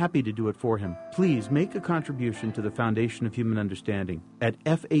I'm happy to do it for him. Please make a contribution to the Foundation of Human Understanding at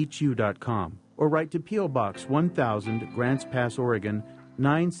FHU.com or write to P.O. Box 1000, Grants Pass, Oregon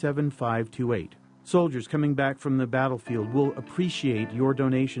 97528. Soldiers coming back from the battlefield will appreciate your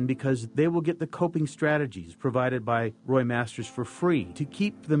donation because they will get the coping strategies provided by Roy Masters for free to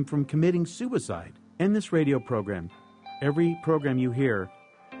keep them from committing suicide. And this radio program, every program you hear,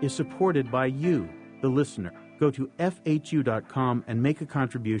 is supported by you, the listener. Go to FHU.com and make a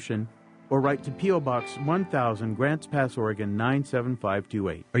contribution or write to P.O. Box 1000, Grants Pass, Oregon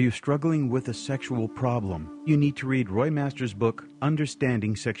 97528. Are you struggling with a sexual problem? You need to read Roy Masters' book,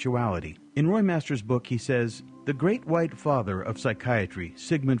 Understanding Sexuality. In Roy Masters' book, he says, the great white father of psychiatry,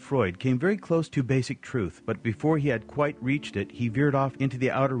 Sigmund Freud, came very close to basic truth, but before he had quite reached it, he veered off into the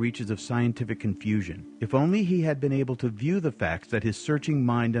outer reaches of scientific confusion. If only he had been able to view the facts that his searching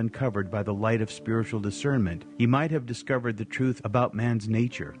mind uncovered by the light of spiritual discernment, he might have discovered the truth about man's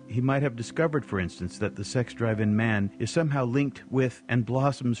nature. He might have discovered, for instance, that the sex drive in man is somehow linked with and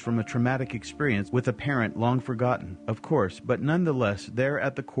blossoms from a traumatic experience with a parent long forgotten, of course, but nonetheless there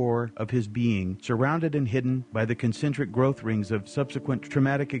at the core of his being, surrounded and hidden by the concentric growth rings of subsequent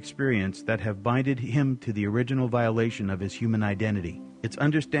traumatic experience that have binded him to the original violation of his human identity. It's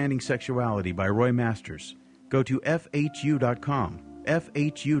Understanding Sexuality by Roy Masters. Go to FHU.com,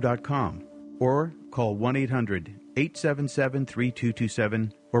 FHU.com, or call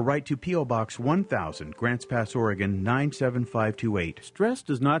 1-800-877-3227, or write to P.O. Box 1000, Grants Pass, Oregon 97528. Stress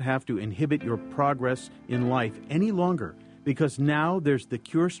does not have to inhibit your progress in life any longer, because now there's the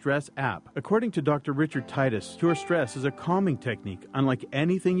Cure Stress app. According to Dr. Richard Titus, Cure Stress is a calming technique unlike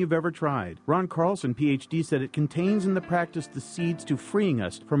anything you've ever tried. Ron Carlson, Ph.D., said it contains in the practice the seeds to freeing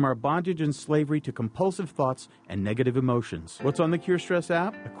us from our bondage and slavery to compulsive thoughts and negative emotions. What's on the Cure Stress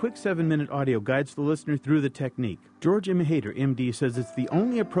app? A quick 7-minute audio guides the listener through the technique. George M. Hader, M.D., says it's the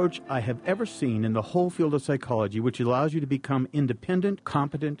only approach I have ever seen in the whole field of psychology which allows you to become independent,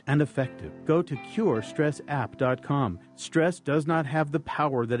 competent, and effective. Go to CureStressApp.com. Stress does not have the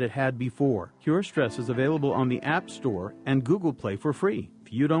power that it had before. Cure Stress is available on the App Store and Google Play for free.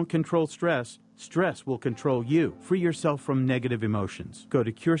 If you don't control stress, stress will control you. Free yourself from negative emotions. Go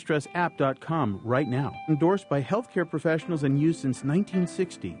to CureStressApp.com right now. Endorsed by healthcare professionals and used since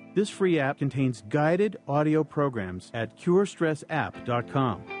 1960. This free app contains guided audio programs at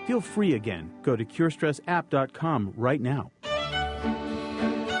CureStressApp.com. Feel free again. Go to CureStressApp.com right now.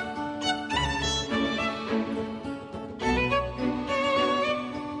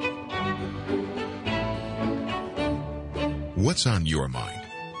 What's on your mind?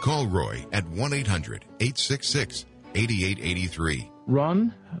 Call Roy at 1-800-866-8883.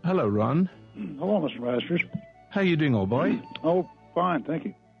 Ron? Hello, Ron. Hello, Mr. Masters. How you doing, old boy? Oh, fine, thank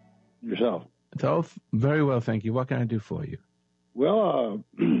you. Yourself? Oh, very well, thank you. What can I do for you? Well,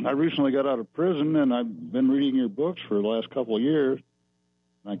 I recently got out of prison, and I've been reading your books for the last couple of years.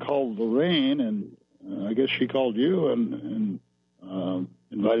 I called Lorraine, and I guess she called you and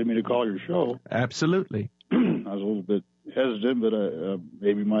invited me to call your show. Absolutely. I was a little bit hesitant, but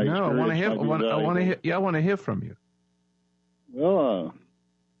maybe my experience. No, I want to hear from you. Well,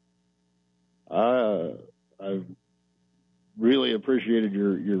 I've really appreciated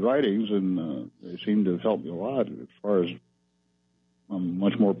your writings, and they seem to have helped me a lot as far as I'm a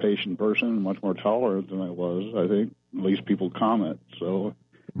much more patient person, much more tolerant than I was, I think. At least people comment, so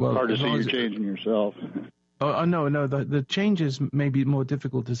it's hard to see you're changing yourself. Oh, no, the changes may be more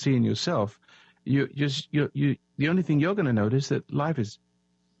difficult to see in yourself. The only thing you're going to notice that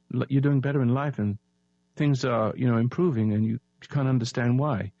you're doing better in life, and things are, improving, and you can't understand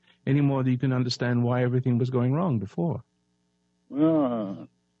why any more than you can understand why everything was going wrong before. Well,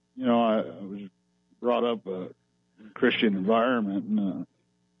 I was brought up a Christian environment, and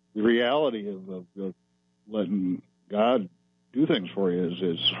the reality of letting God do things for you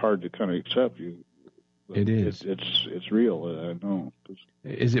is hard to kind of accept. But it is. It's real. I know.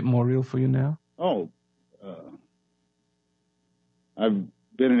 Is it more real for you now? Oh, I've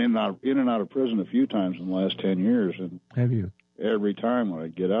been in and out of prison a few times in the last 10 years, and have you? Every time when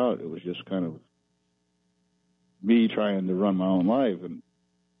I'd get out, it was just kind of me trying to run my own life, and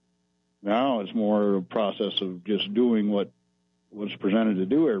now it's more a process of just doing what's presented to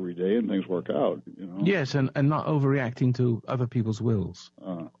do every day, and things work out. Yes, and not overreacting to other people's wills.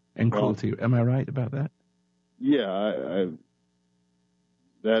 and cruelty. Am I right about that? Yeah,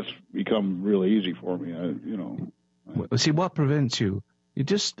 that's become really easy for me. Well, see, what prevents you?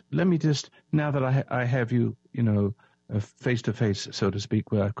 Let me now that I have you, face to face, so to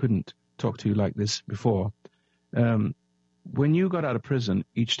speak, where I couldn't talk to you like this before. When you got out of prison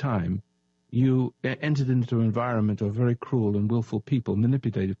each time, you entered into an environment of very cruel and willful people,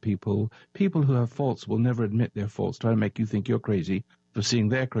 manipulative people who have faults, will never admit their faults, try to make you think you're crazy for seeing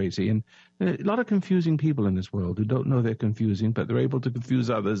they're crazy. And a lot of confusing people in this world who don't know they're confusing, but they're able to confuse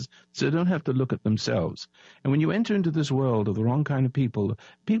others, so they don't have to look at themselves. And when you enter into this world of the wrong kind of people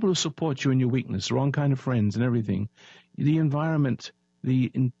who support you in your weakness, the wrong kind of friends and everything, the environment, the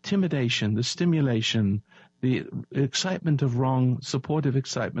intimidation, the stimulation, the excitement of supportive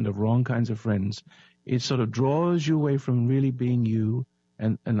excitement of wrong kinds of friends, it sort of draws you away from really being you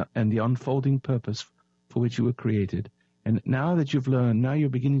and the unfolding purpose for which you were created. And now that you've learned, now you're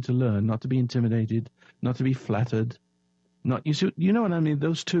beginning to learn not to be intimidated, not to be flattered, you know what I mean?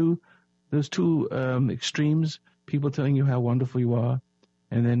 Those two extremes, people telling you how wonderful you are,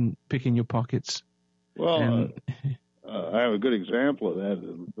 and then picking your pockets. Well, I have a good example of that.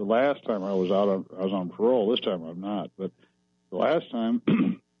 The last time I was on parole. This time I'm not. But the last time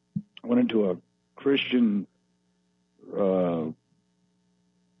I went into a Christian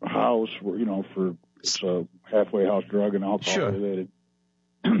house where, it's a halfway house, drug and alcohol related.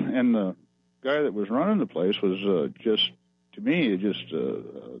 And the guy that was running the place was to me,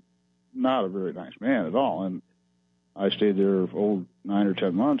 not a very nice man at all. And I stayed there for 9 or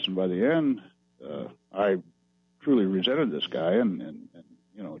 10 months, and by the end, I truly resented this guy and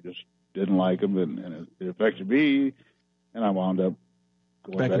just didn't like him, and it affected me, and I wound up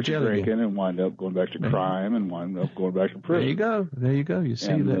going back to drinking and wind up going back to crime and wind up going back to prison. There you go. You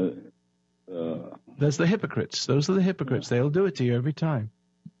see that. There's the hypocrites. Those are the hypocrites. Yeah. They'll do it to you every time.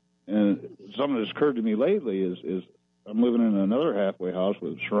 And something that's occurred to me lately is I'm living in another halfway house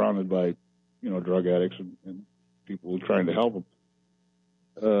surrounded by, drug addicts and people trying to help them.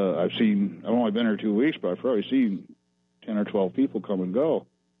 I've only been here 2 weeks, but I've probably seen 10 or 12 people come and go.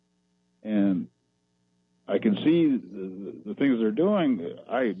 And I can see the things they're doing.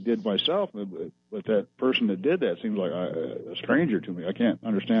 I did myself, but that person that did that seems like a stranger to me. I can't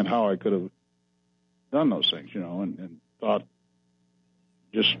understand how I could have done those things, and thought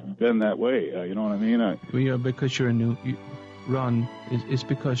just been that way. You know what I mean? Because you're Ron, it's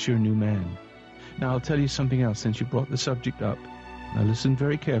because you're a new man. Now, I'll tell you something else since you brought the subject up. Now, listen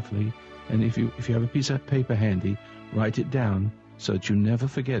very carefully, and if you have a piece of paper handy, write it down so that you never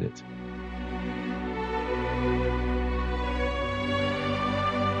forget it.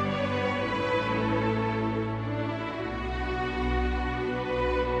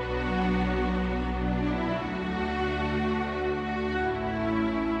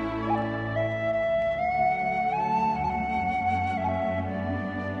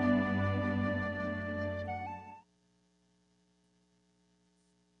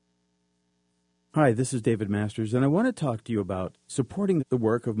 Hi, this is David Masters, and I want to talk to you about supporting the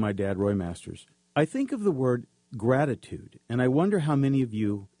work of my dad, Roy Masters. I think of the word gratitude, and I wonder how many of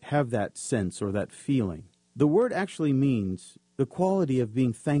you have that sense or that feeling. The word actually means the quality of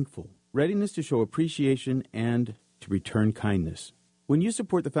being thankful, readiness to show appreciation, and to return kindness. When you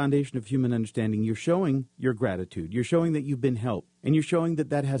support the Foundation of Human Understanding, you're showing your gratitude. You're showing that you've been helped, and you're showing that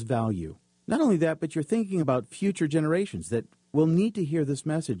that has value. Not only that, but you're thinking about future generations that will need to hear this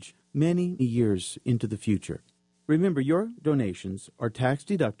message many years into the future. Remember, your donations are tax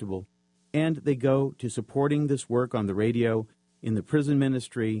deductible, and they go to supporting this work on the radio, in the prison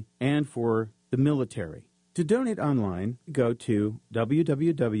ministry, and for the military. To donate online, go to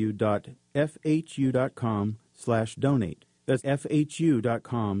www.fhu.com/donate. That's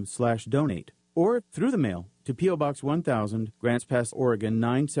fhu.com/donate. Or through the mail to P.O. Box 1000, Grants Pass, Oregon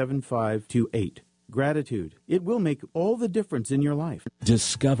 97528. Gratitude. It will make all the difference in your life.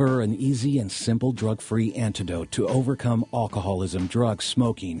 Discover an easy and simple drug-free antidote to overcome alcoholism, drugs,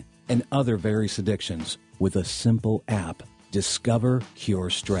 smoking, and other various addictions with a simple app. Discover Cure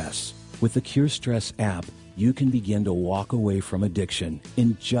Stress. With the Cure Stress app, you can begin to walk away from addiction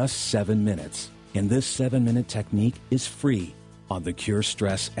in just 7 minutes. And this 7-minute technique is free on the Cure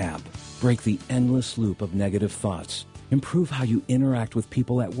Stress app. Break the endless loop of negative thoughts. Improve how you interact with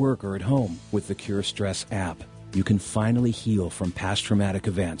people at work or at home with the Cure Stress app. You can finally heal from past traumatic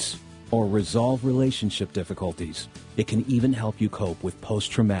events or resolve relationship difficulties. It can even help you cope with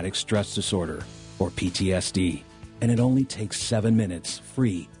post-traumatic stress disorder or PTSD. And it only takes 7 minutes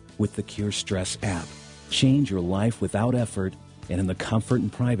free with the Cure Stress app. Change your life without effort and in the comfort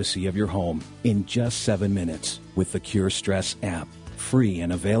and privacy of your home in just 7 minutes with the Cure Stress app. free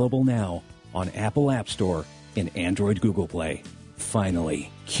and available now on Apple App Store and Android Google Play.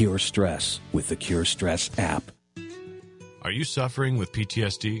 Finally, cure stress with the Cure Stress app. Are you suffering with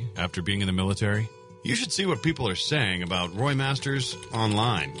PTSD after being in the military? You should see what people are saying about Roy Masters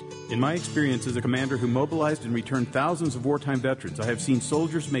online. In my experience as a commander who mobilized and returned thousands of wartime veterans, I have seen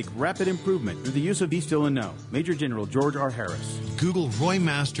soldiers make rapid improvement through the use of Be Still and Know. Major General George R. Harris. Google Roy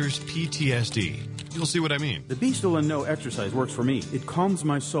Masters PTSD. You'll see what I mean. The Be Still and Know exercise works for me. It calms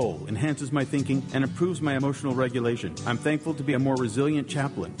my soul, enhances my thinking, and improves my emotional regulation. I'm thankful to be a more resilient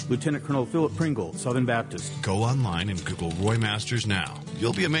chaplain. Lieutenant Colonel Philip Pringle, Southern Baptist. Go online and Google Roy Masters now.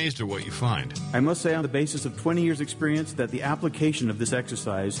 You'll be amazed at what you find. I must say on the basis of 20 years' experience that the application of this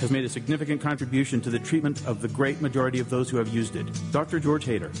exercise has made a significant contribution to the treatment of the great majority of those who have used it. Dr. George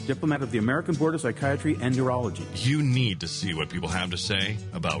Hader, diplomat of the American Board of Psychiatry and Neurology. You need to see what people have to say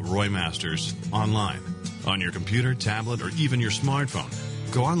about Roy Masters online. On your computer, tablet, or even your smartphone.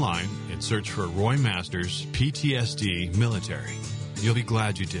 Go online and search for Roy Masters PTSD Military. You'll be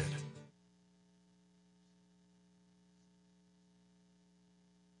glad you did.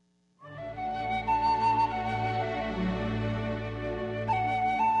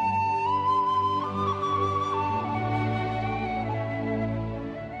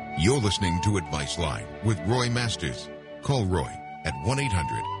 You're listening to Advice Line with Roy Masters. Call Roy at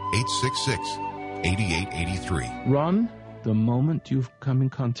 1-800-866-8883. Ron, the moment you've come in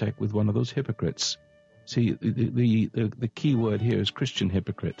contact with one of those hypocrites, see, the key word here is Christian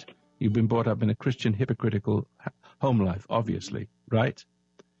hypocrite. You've been brought up in a Christian hypocritical home life, obviously, right?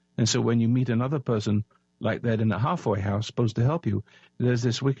 And so when you meet another person like that in a halfway house supposed to help you, there's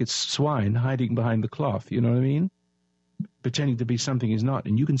this wicked swine hiding behind the cloth, you know what I mean? Pretending to be something he's not,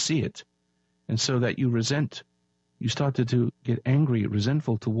 and you can see it. And so that you started to get angry,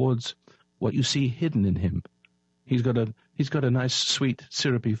 resentful towards what you see hidden in him. He's got a nice, sweet,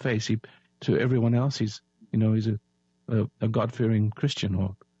 syrupy face. To everyone else, he's a God-fearing Christian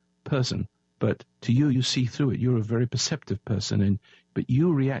or person. But to you, you see through it. You're a very perceptive person, but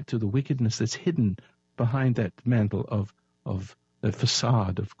you react to the wickedness that's hidden behind that mantle of that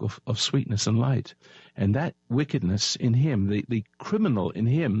facade of sweetness and light. And that wickedness in him, the criminal in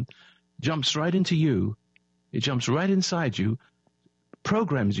him, jumps right into you. It jumps right inside you,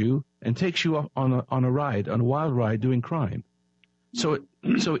 programs you, and takes you on a wild ride doing crime. So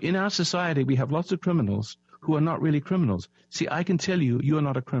in our society, we have lots of criminals who are not really criminals. See, I can tell you, you're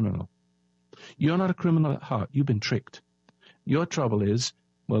not a criminal. You're not a criminal at heart. You've been tricked. Your trouble is,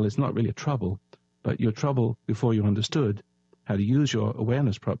 well, it's not really a trouble, but your trouble before you understood how to use your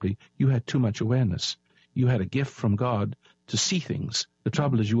awareness properly, you had too much awareness. You had a gift from God to see things. The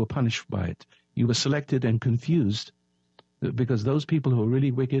trouble is you were punished by it. You were selected and confused because those people who are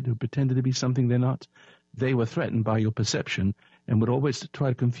really wicked, who pretended to be something they're not, they were threatened by your perception and would always try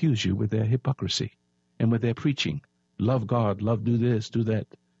to confuse you with their hypocrisy and with their preaching. Love God, love do this, do that,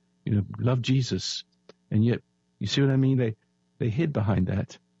 love Jesus. And yet, you see what I mean? They hid behind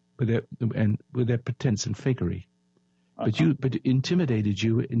that with their pretense and fakery. But it intimidated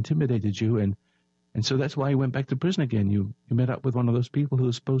you, and so that's why you went back to prison again. You met up with one of those people who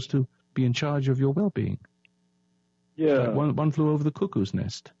was supposed to be in charge of your well-being. Yeah. Like one flew over the cuckoo's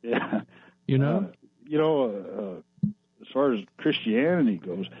nest. Yeah. As far as Christianity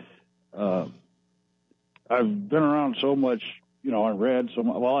goes, I've been around so much, I read so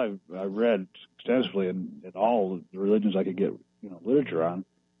much. Well, I've read extensively in all the religions I could get, literature on.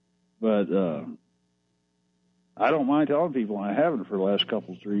 But I don't mind telling people, and I haven't for the last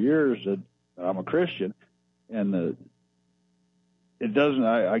 3 years, that I'm a Christian, and it doesn't.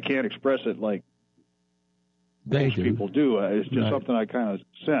 I can't express it like most people do. It's just something I kind of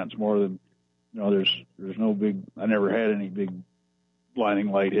sense more than There's no big. I never had any big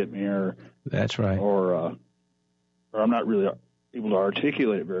blinding light hit me, or that's right, or I'm not really able to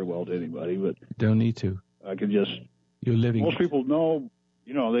articulate it very well to anybody. But don't need to. I can just. You're living. Most people know.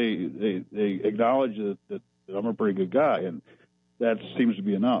 They acknowledge that I'm a pretty good guy, and that seems to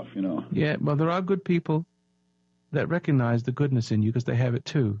be enough, Yeah, well, there are good people that recognize the goodness in you because they have it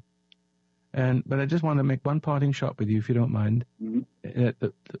too. But I just want to make one parting shot with you, if you don't mind. Mm-hmm.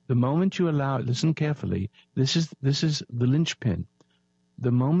 The moment you allow, listen carefully. This is the linchpin.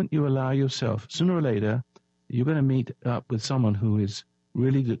 The moment you allow yourself, sooner or later, you're going to meet up with someone who is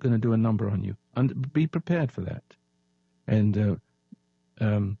really going to do a number on you. And be prepared for that. And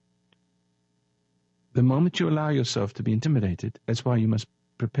the moment you allow yourself to be intimidated, that's why you must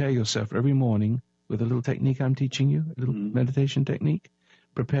prepare yourself every morning with a little technique I'm teaching you, a little meditation technique.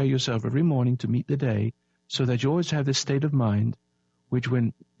 Prepare yourself every morning to meet the day so that you always have this state of mind which,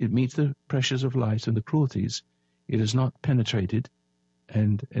 when it meets the pressures of life and the cruelties, it is not penetrated,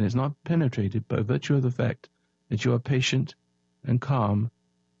 And it's not penetrated by virtue of the fact that you are patient and calm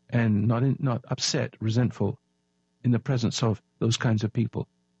and not upset, resentful in the presence of those kinds of people.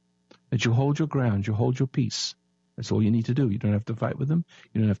 That you hold your ground, you hold your peace. That's all you need to do. You don't have to fight with them.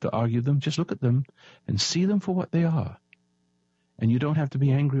 You don't have to argue them. Just look at them and see them for what they are. And you don't have to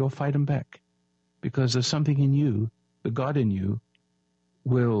be angry or fight them back, because there's something in you, the God in you,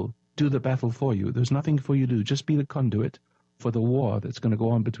 will do the battle for you. There's nothing for you to do. Just be the conduit for the war that's going to go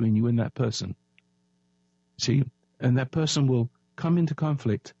on between you and that person. See? And that person will come into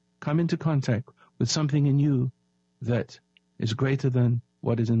conflict, come into contact with something in you that is greater than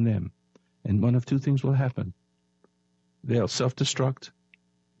what is in them. And one of two things will happen. They'll self-destruct.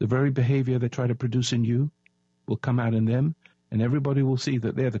 The very behavior they try to produce in you will come out in them, and everybody will see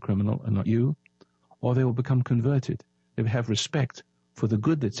that they're the criminal and not you. Or they will become converted. They will have respect for the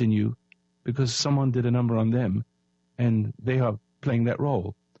good that's in you because someone did a number on them, and they are playing that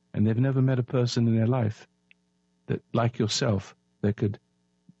role. And they've never met a person in their life that, like yourself, that could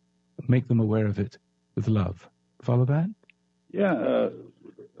make them aware of it with love. Follow that? Yeah.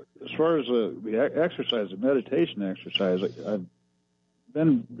 As far as the exercise, the meditation exercise, I've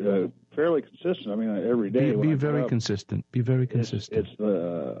been fairly consistent. I mean, every day. Be very consistent. Be very consistent. It's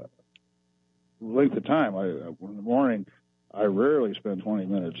the length of time. In the morning, I rarely spend 20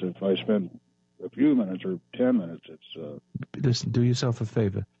 minutes. If I spend a few minutes or 10 minutes, it's... Listen, do yourself a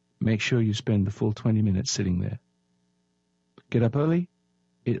favor. Make sure you spend the full 20 minutes sitting there. Get up early.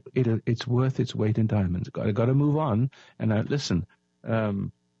 It's worth its weight in diamonds. I got to move on. And listen,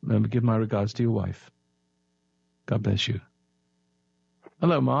 give my regards to your wife. God bless you.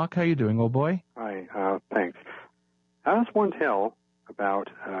 Hello, Mark. How you doing, old boy? Hi. Thanks. How does one tell about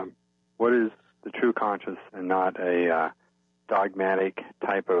what is the true conscious and not a dogmatic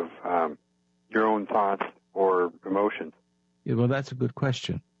type of your own thoughts or emotions? Yeah, well, that's a good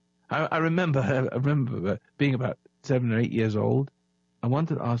question. I remember being about 7 or 8 years old. I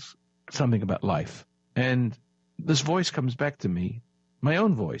wanted to ask something about life. And this voice comes back to me, my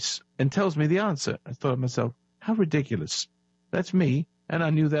own voice, and tells me the answer. I thought to myself, how ridiculous. That's me, and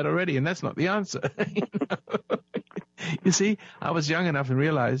I knew that already, and that's not the answer. You see, I was young enough to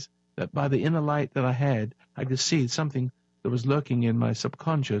realize that by the inner light that I had, I could see something that was lurking in my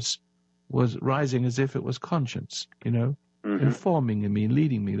subconscious was rising as if it was conscience, informing in me,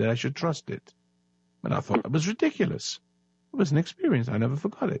 leading me that I should trust it. And I thought it was ridiculous. It was an experience. I never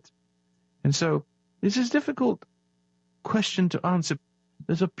forgot it. And so this is a difficult question to answer.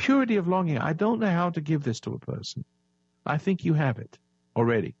 There's a purity of longing. I don't know how to give this to a person. I think you have it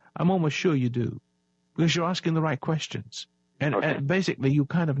already. I'm almost sure you do, because you're asking the right questions. And basically you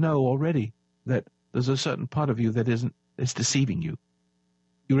kind of know already that there's a certain part of you that it's deceiving you.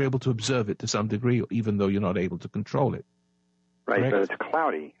 You're able to observe it to some degree, even though you're not able to control it. Right, Correct? but it's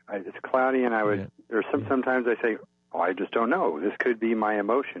cloudy. It's cloudy, and sometimes I say, I just don't know. This could be my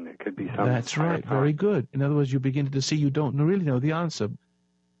emotion. It could be something. That's right. Very good. In other words, you begin to see you don't really know the answer.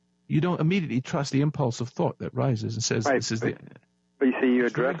 You don't immediately trust the impulse of thought that rises and says, this is the... But you see, you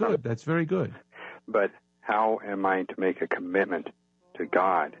address it. That's very good. But how am I to make a commitment to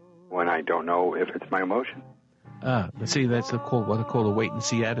God when I don't know if it's my emotion? See, that's what I call a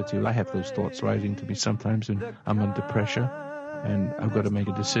wait-and-see attitude. I have those thoughts rising to me sometimes, and I'm under pressure, and I've got to make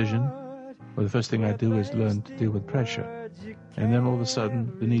a decision. Well, the first thing I do is learn to deal with pressure. And then all of a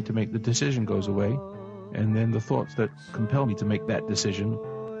sudden, the need to make the decision goes away. And then the thoughts that compel me to make that decision,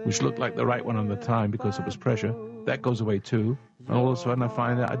 which looked like the right one on the time because it was pressure, that goes away too. And all of a sudden I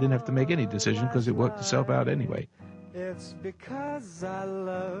find that I didn't have to make any decision because it worked itself out anyway. It's because I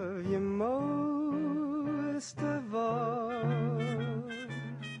love you most of all.